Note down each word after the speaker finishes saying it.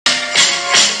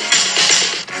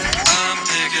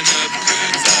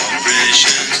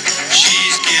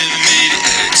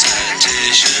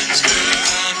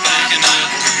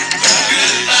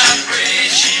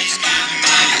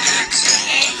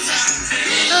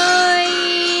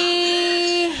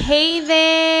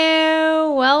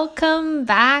welcome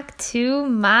back to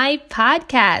my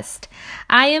podcast.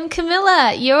 I am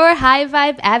Camilla, your high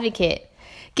vibe advocate.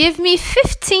 Give me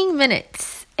 15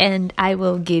 minutes and I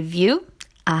will give you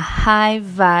a high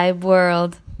vibe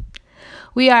world.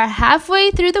 We are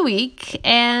halfway through the week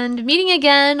and meeting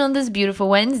again on this beautiful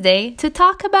Wednesday to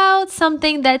talk about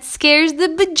something that scares the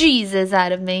bejesus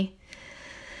out of me.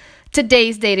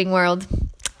 Today's dating world.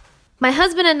 My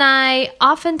husband and I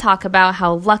often talk about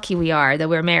how lucky we are that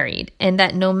we're married and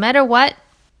that no matter what,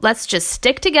 let's just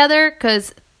stick together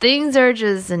because things are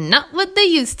just not what they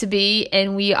used to be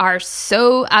and we are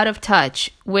so out of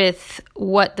touch with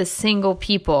what the single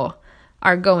people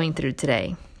are going through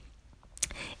today.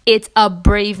 It's a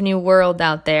brave new world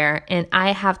out there and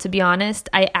I have to be honest,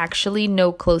 I actually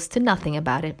know close to nothing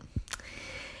about it.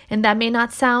 And that may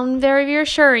not sound very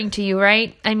reassuring to you,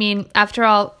 right? I mean, after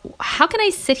all, how can I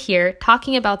sit here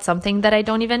talking about something that I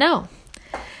don't even know?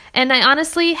 And I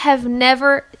honestly have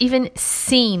never even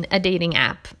seen a dating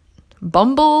app.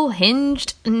 Bumble,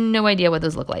 Hinged, no idea what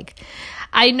those look like.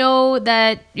 I know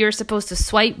that you're supposed to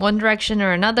swipe one direction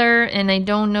or another, and I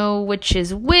don't know which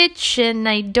is which, and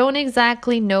I don't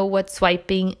exactly know what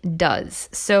swiping does.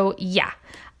 So yeah,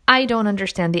 I don't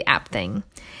understand the app thing.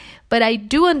 But I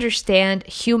do understand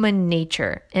human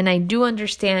nature and I do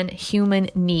understand human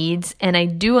needs and I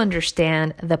do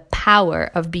understand the power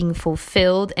of being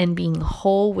fulfilled and being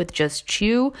whole with just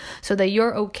you so that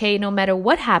you're okay no matter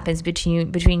what happens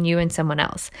between you and someone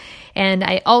else. And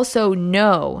I also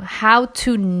know how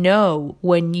to know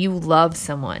when you love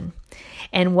someone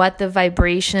and what the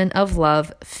vibration of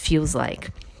love feels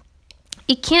like.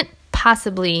 It can't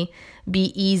possibly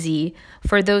be easy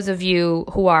for those of you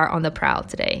who are on the prowl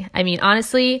today. I mean,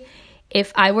 honestly,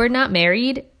 if I were not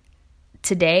married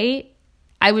today,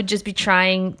 I would just be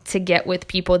trying to get with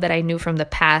people that I knew from the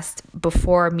past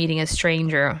before meeting a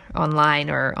stranger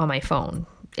online or on my phone.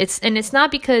 It's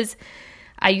not because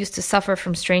I used to suffer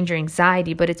from stranger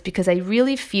anxiety, but it's because I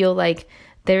really feel like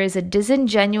there is a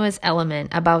disingenuous element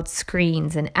about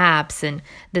screens and apps and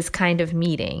this kind of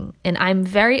meeting. And I'm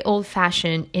very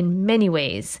old-fashioned in many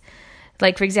ways.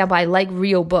 Like, for example, I like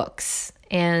real books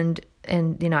and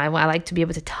you know, I like to be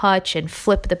able to touch and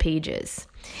flip the pages.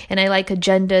 And I like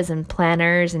agendas and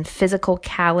planners and physical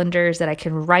calendars that I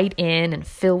can write in and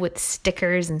fill with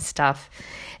stickers and stuff.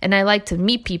 And I like to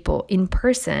meet people in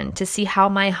person to see how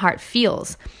my heart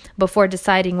feels before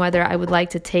deciding whether I would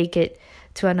like to take it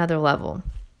to another level.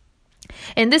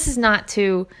 And this is not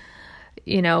to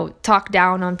talk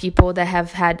down on people that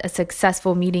have had a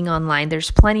successful meeting online. There's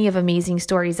plenty of amazing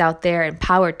stories out there and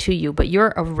power to you, but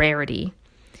you're a rarity.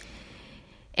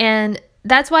 And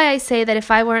that's why I say that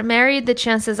if I weren't married, the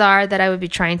chances are that I would be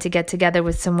trying to get together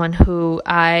with someone who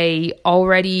I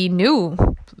already knew,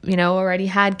 already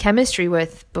had chemistry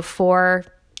with before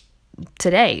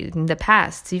today, in the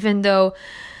past, even though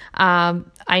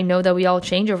I know that we all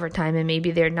change over time and maybe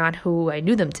they're not who I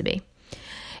knew them to be.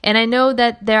 And I know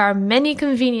that there are many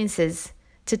conveniences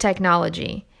to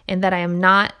technology and that I am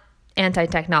not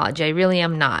anti-technology. I really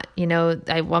am not.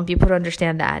 I want people to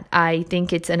understand that. I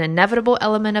think it's an inevitable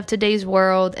element of today's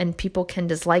world and people can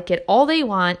dislike it all they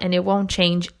want and it won't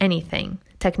change anything.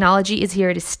 Technology is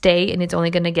here to stay and it's only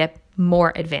going to get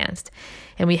more advanced.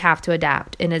 And we have to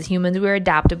adapt. And as humans, we're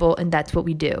adaptable and that's what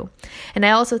we do. And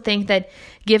I also think that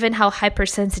given how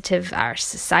hypersensitive our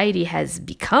society has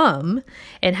become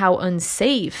and how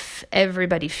unsafe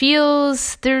everybody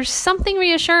feels, there's something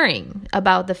reassuring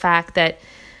about the fact that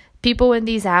people in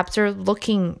these apps are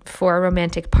looking for a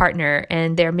romantic partner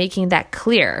and they're making that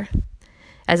clear,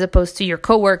 as opposed to your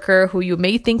coworker who you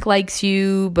may think likes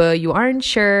you, but you aren't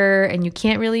sure and you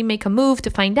can't really make a move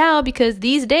to find out because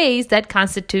these days that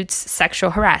constitutes sexual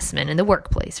harassment in the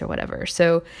workplace or whatever.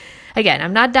 So again,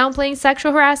 I'm not downplaying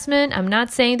sexual harassment. I'm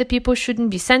not saying that people shouldn't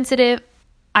be sensitive.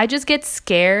 I just get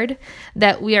scared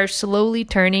that we are slowly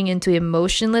turning into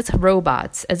emotionless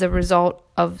robots as a result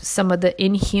of some of the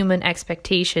inhuman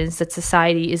expectations that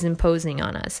society is imposing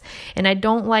on us. And I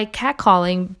don't like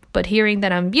catcalling, but hearing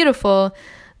that I'm beautiful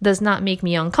does not make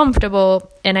me uncomfortable.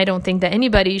 And I don't think that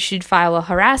anybody should file a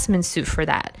harassment suit for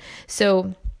that.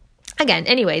 So again,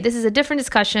 anyway, this is a different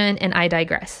discussion and I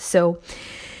digress. So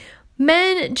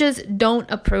men just don't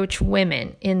approach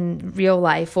women in real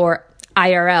life or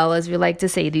IRL, as we like to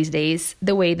say these days,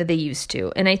 the way that they used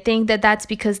to. And I think that that's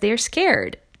because they're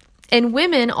scared. And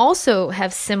women also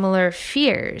have similar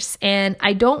fears. And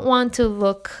I don't want to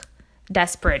look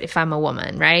desperate if I'm a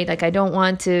woman, right? Like I don't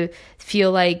want to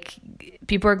feel like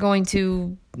people are going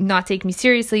to not take me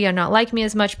seriously or not like me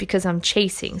as much because I'm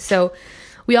chasing. So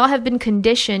We all have been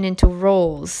conditioned into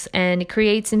roles, and it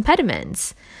creates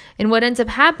impediments. And what ends up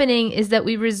happening is that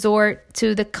we resort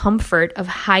to the comfort of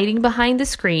hiding behind the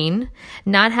screen,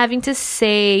 not having to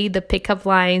say the pickup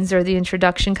lines or the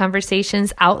introduction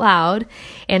conversations out loud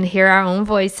and hear our own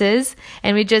voices.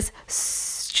 And we just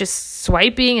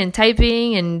swiping and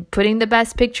typing and putting the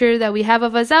best picture that we have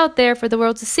of us out there for the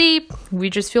world to see.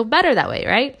 We just feel better that way,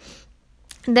 right?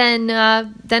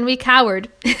 Then we cowered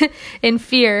in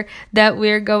fear that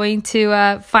we're going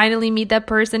to finally meet that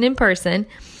person in person.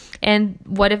 And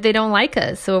what if they don't like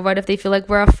us? Or what if they feel like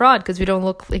we're a fraud because we don't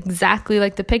look exactly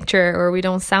like the picture, or we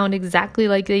don't sound exactly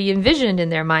like they envisioned in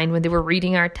their mind when they were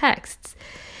reading our texts?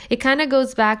 It kind of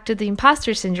goes back to the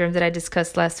imposter syndrome that I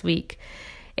discussed last week.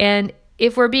 And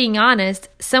if we're being honest,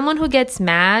 someone who gets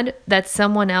mad that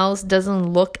someone else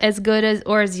doesn't look as good as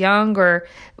or as young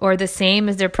or the same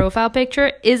as their profile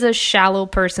picture is a shallow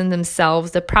person themselves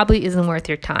that probably isn't worth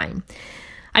your time.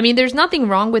 I mean, there's nothing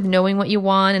wrong with knowing what you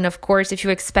want. And of course, if you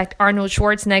expect Arnold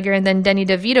Schwarzenegger and then Danny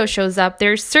DeVito shows up,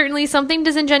 there's certainly something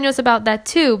disingenuous about that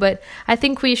too. But I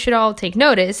think we should all take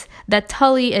notice that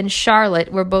Tully and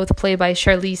Charlotte were both played by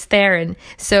Charlize Theron.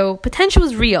 So potential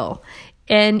is real.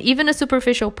 And even a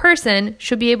superficial person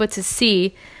should be able to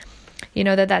see,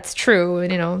 that that's true.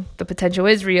 And, the potential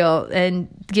is real, and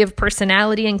give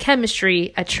personality and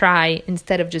chemistry a try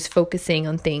instead of just focusing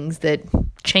on things that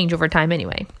change over time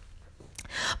anyway.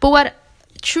 But what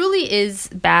truly is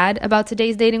bad about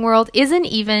today's dating world isn't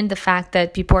even the fact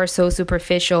that people are so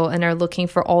superficial and are looking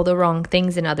for all the wrong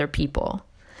things in other people.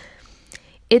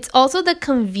 It's also the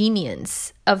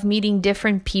convenience of meeting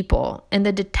different people and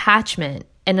the detachment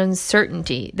and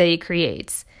uncertainty that it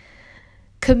creates.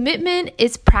 Commitment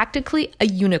is practically a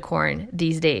unicorn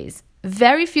these days.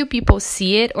 Very few people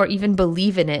see it or even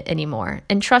believe in it anymore.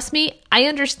 And trust me, I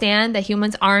understand that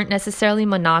humans aren't necessarily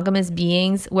monogamous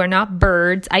beings. We're not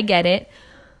birds. I get it.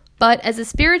 But as a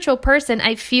spiritual person,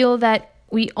 I feel that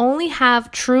we only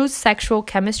have true sexual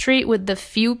chemistry with the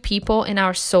few people in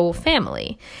our soul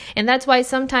family. And that's why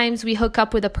sometimes we hook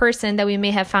up with a person that we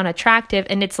may have found attractive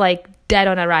and it's like dead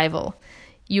on arrival.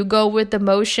 You go with the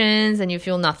motions and you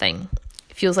feel nothing.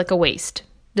 It feels like a waste.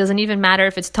 Doesn't even matter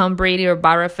if it's Tom Brady or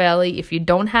Barafelli. If you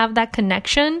don't have that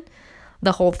connection,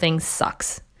 the whole thing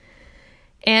sucks.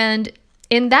 And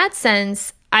in that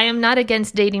sense, I am not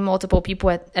against dating multiple people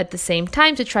at the same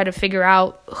time to try to figure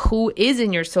out who is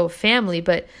in your soul family.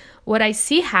 But what I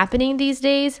see happening these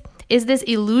days is this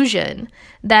illusion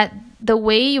that the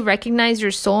way you recognize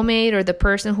your soulmate or the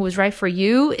person who is right for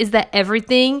you is that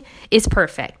everything is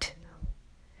perfect.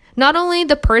 Not only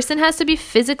the person has to be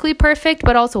physically perfect,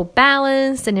 but also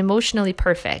balanced and emotionally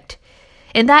perfect.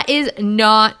 And that is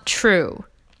not true.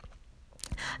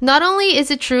 Not only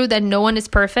is it true that no one is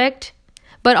perfect,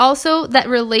 but also that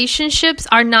relationships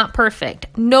are not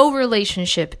perfect. No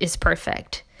relationship is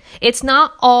perfect. It's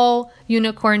not all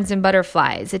unicorns and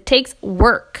butterflies. It takes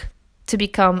work to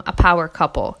become a power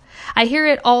couple. I hear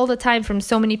it all the time from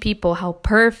so many people how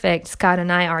perfect Scott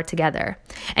and I are together.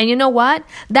 And you know what?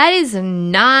 That is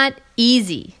not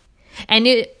easy. And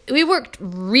we worked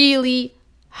really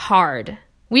hard.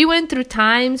 We went through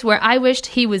times where I wished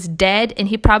he was dead and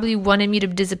he probably wanted me to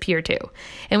disappear too.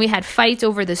 And we had fights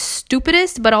over the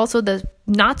stupidest, but also the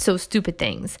not so stupid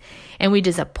things. And we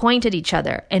disappointed each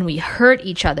other and we hurt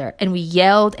each other and we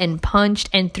yelled and punched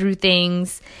and threw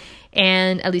things.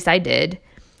 And at least I did.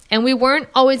 And we weren't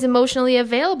always emotionally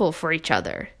available for each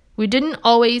other. We didn't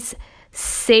always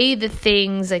say the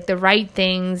things, like the right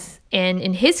things. And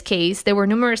in his case, there were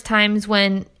numerous times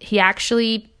when he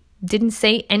actually didn't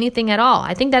say anything at all.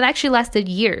 I think that actually lasted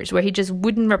years, where he just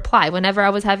wouldn't reply. Whenever I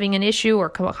was having an issue or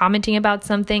commenting about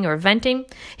something or venting,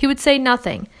 he would say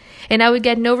nothing. And I would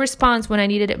get no response when I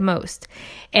needed it most.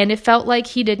 And it felt like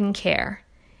he didn't care.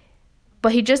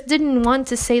 But he just didn't want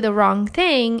to say the wrong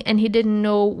thing, and he didn't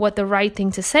know what the right thing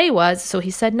to say was, so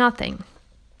he said nothing.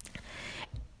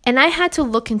 And I had to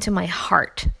look into my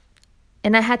heart,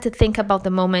 and I had to think about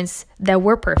the moments that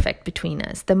were perfect between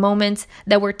us, the moments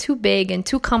that were too big and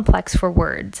too complex for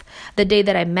words. The day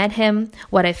that I met him,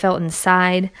 what I felt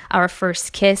inside, our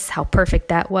first kiss, how perfect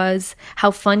that was, how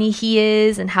funny he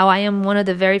is, and how I am one of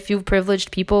the very few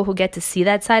privileged people who get to see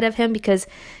that side of him because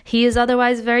he is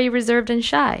otherwise very reserved and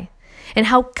shy. And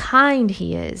how kind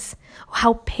he is,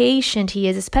 how patient he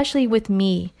is, especially with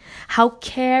me, how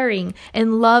caring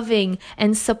and loving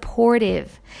and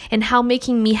supportive, and how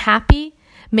making me happy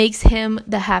makes him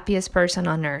the happiest person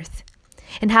on earth,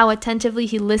 and how attentively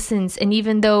he listens. And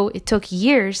even though it took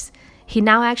years, he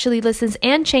now actually listens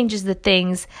and changes the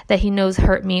things that he knows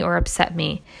hurt me or upset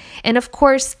me. And of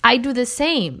course, I do the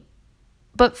same.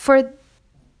 But for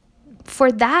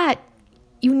that,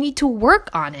 you need to work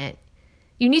on it.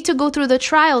 You need to go through the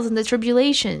trials and the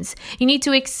tribulations. You need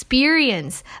to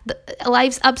experience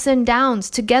life's ups and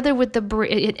downs together with as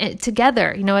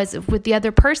with the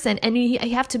other person. And you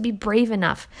have to be brave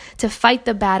enough to fight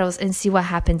the battles and see what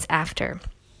happens after.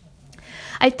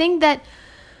 I think that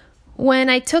when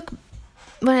I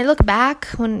look back,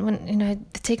 when I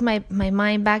take my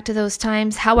mind back to those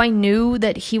times, how I knew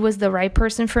that he was the right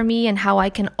person for me, and how I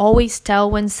can always tell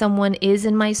when someone is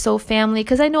in my soul family,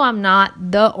 because I know I'm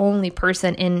not the only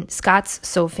person in Scott's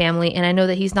soul family, and I know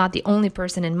that he's not the only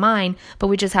person in mine, but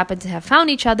we just happen to have found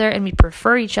each other, and we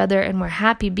prefer each other, and we're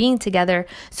happy being together,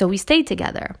 so we stay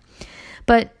together.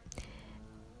 But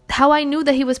how I knew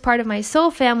that he was part of my soul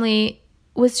family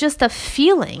was just a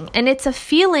feeling, and it's a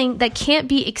feeling that can't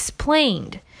be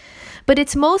explained, but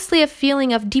it's mostly a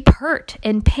feeling of deep hurt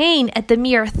and pain at the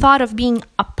mere thought of being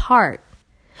apart,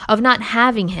 of not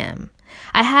having him.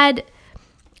 I had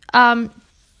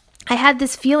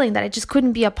this feeling that I just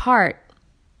couldn't be apart,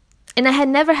 and I had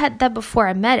never had that before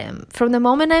I met him. From the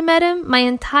moment I met him, my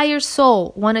entire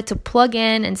soul wanted to plug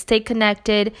in and stay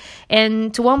connected,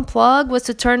 and to unplug was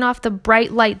to turn off the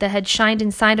bright light that had shined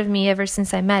inside of me ever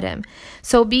since I met him.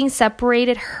 So being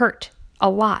separated hurt a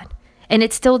lot, and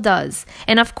it still does.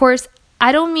 And of course,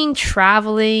 I don't mean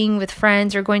traveling with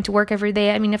friends or going to work every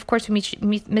day. I mean, of course, we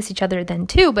miss each other then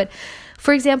too. But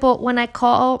for example, what I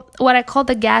call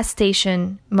the gas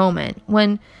station moment,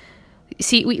 when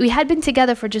we had been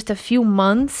together for just a few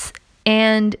months,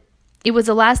 and it was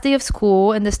the last day of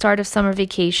school and the start of summer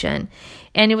vacation,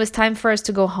 and it was time for us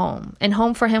to go home. And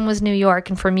home for him was New York,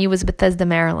 and for me was Bethesda,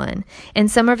 Maryland. And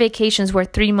summer vacations were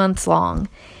 3 months long,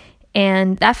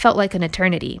 and that felt like an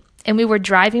eternity. And we were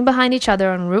driving behind each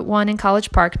other on Route 1 in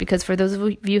College Park, because for those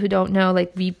of you who don't know,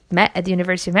 we met at the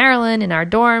University of Maryland in our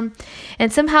dorm.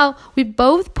 And somehow we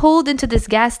both pulled into this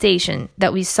gas station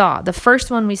that we saw, the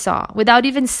first one we saw, without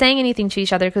even saying anything to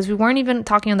each other, because we weren't even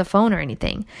talking on the phone or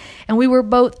anything. And we were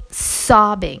both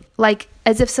sobbing, like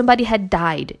as if somebody had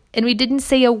died. And we didn't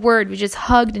say a word. We just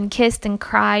hugged and kissed and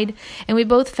cried. And we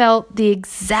both felt the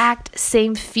exact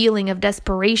same feeling of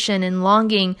desperation and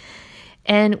longing.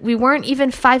 And we weren't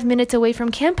even 5 minutes away from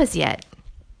campus yet.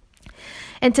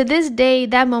 And to this day,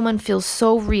 that moment feels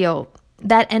so real.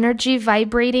 That energy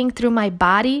vibrating through my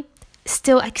body,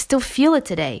 I still feel it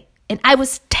today. And I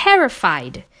was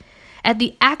terrified at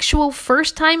the actual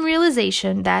first-time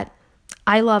realization that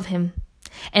I love him.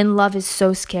 And love is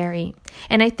so scary.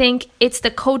 And I think it's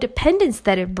the codependence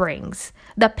that it brings,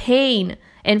 the pain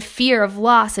and fear of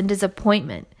loss and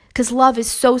disappointment. Because love is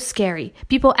so scary.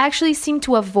 People actually seem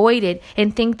to avoid it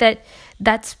and think that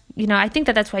I think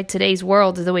that's why today's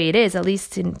world is the way it is, at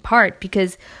least in part,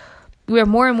 because we are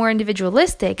more and more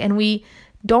individualistic, and we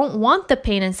don't want the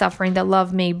pain and suffering that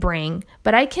love may bring.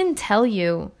 But I can tell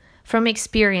you from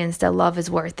experience that love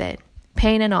is worth it,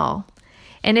 pain and all.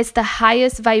 And it's the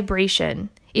highest vibration.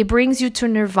 It brings you to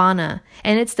nirvana,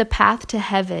 and it's the path to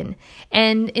heaven.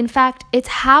 And in fact, it's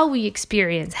how we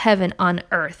experience heaven on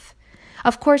earth.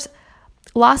 Of course,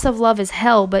 loss of love is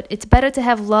hell, but it's better to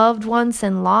have loved once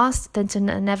and lost than to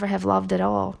never have loved at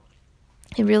all.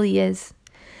 It really is.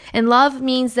 And love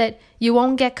means that you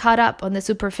won't get caught up on the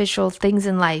superficial things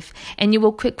in life, and you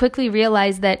will quickly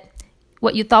realize that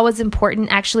what you thought was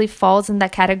important actually falls in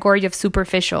that category of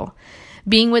superficial.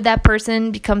 Being with that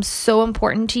person becomes so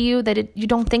important to you that you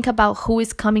don't think about who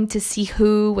is coming to see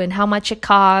who and how much it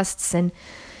costs, and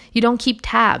you don't keep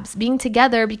tabs. Being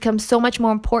together becomes so much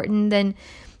more important than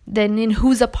in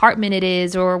whose apartment it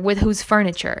is or with whose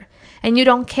furniture. And you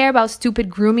don't care about stupid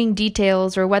grooming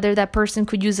details or whether that person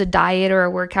could use a diet or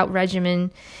a workout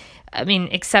regimen. I mean,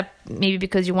 except maybe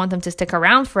because you want them to stick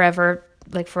around forever,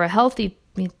 like for a healthy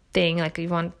thing, like you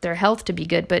want their health to be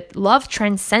good. But love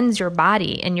transcends your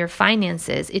body and your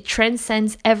finances. It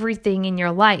transcends everything in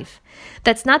your life.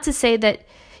 That's not to say that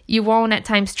you won't at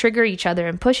times trigger each other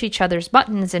and push each other's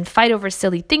buttons and fight over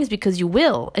silly things, because you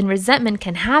will. And resentment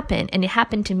can happen. And it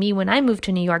happened to me when I moved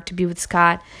to New York to be with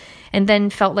Scott, and then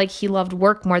felt like he loved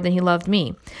work more than he loved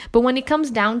me. But when it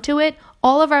comes down to it,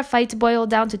 all of our fights boil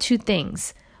down to two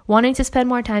things: wanting to spend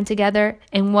more time together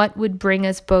and what would bring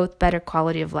us both better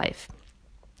quality of life.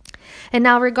 And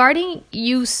now, regarding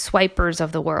you swipers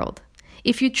of the world,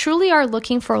 if you truly are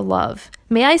looking for love,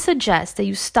 may I suggest that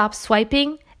you stop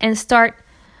swiping and start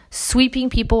sweeping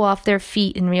people off their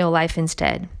feet in real life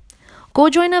instead. Go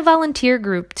join a volunteer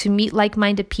group to meet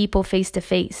like-minded people face to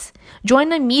face.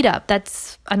 Join a meetup.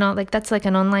 That's like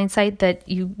an online site that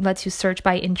lets you search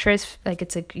by interest.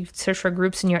 You search for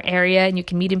groups in your area and you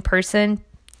can meet in person.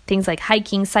 things like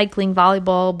hiking, cycling,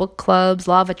 volleyball, book clubs,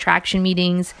 law of attraction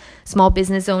meetings, small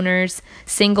business owners,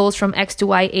 singles from X to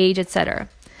Y age, etc.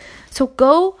 So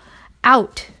go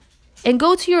out and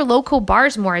go to your local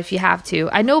bars more if you have to.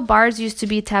 I know bars used to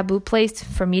be a taboo place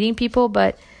for meeting people,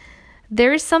 but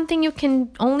there is something you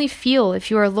can only feel if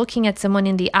you are looking at someone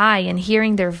in the eye and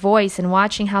hearing their voice and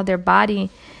watching how their body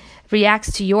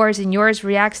reacts to yours and yours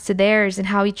reacts to theirs and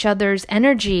how each other's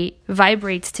energy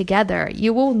vibrates together.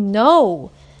 You will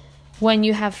know when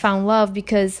you have found love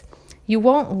because you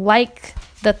won't like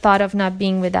the thought of not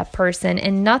being with that person,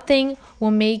 and nothing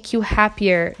will make you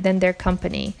happier than their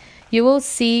company. You will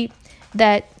see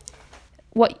that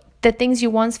the things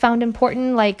you once found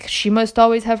important, like she must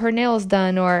always have her nails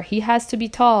done or he has to be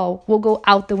tall, will go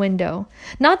out the window.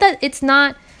 Not that it's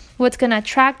not what's going to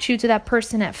attract you to that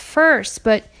person at first,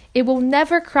 but it will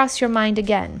never cross your mind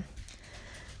again.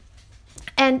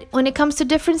 And when it comes to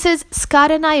differences,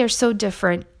 Scott and I are so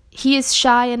different. He is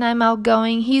shy and I'm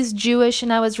outgoing. He's Jewish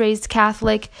and I was raised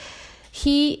Catholic.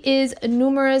 He is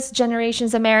numerous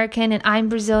generations American and I'm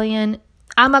Brazilian.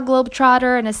 I'm a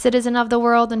globetrotter and a citizen of the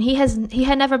world, and he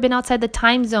had never been outside the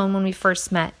time zone when we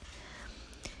first met.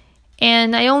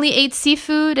 And I only ate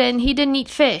seafood and he didn't eat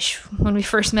fish when we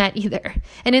first met either.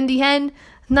 And in the end,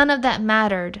 none of that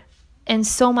mattered. And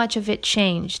so much of it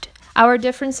changed. Our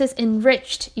differences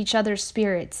enriched each other's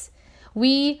spirits.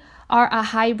 We are a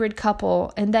hybrid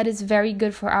couple, and that is very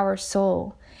good for our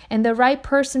soul. And the right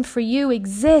person for you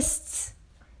exists.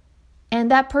 And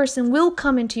that person will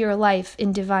come into your life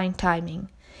in divine timing.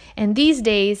 And these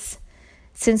days,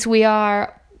 since we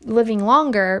are living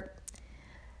longer,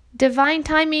 divine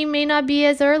timing may not be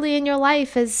as early in your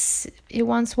life as it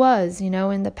once was,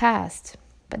 in the past.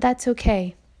 But that's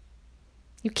okay.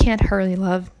 You can't hurry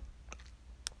love.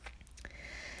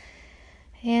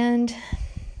 And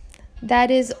that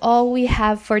is all we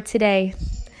have for today.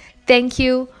 Thank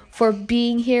you for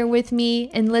being here with me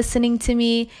and listening to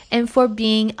me and for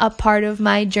being a part of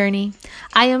my journey.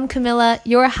 I am Camilla,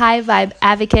 your High Vibe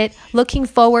Advocate, looking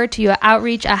forward to your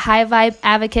outreach at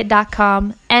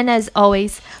highvibeadvocate.com. And as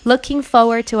always, looking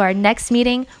forward to our next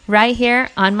meeting right here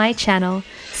on my channel.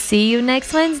 See you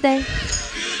next Wednesday.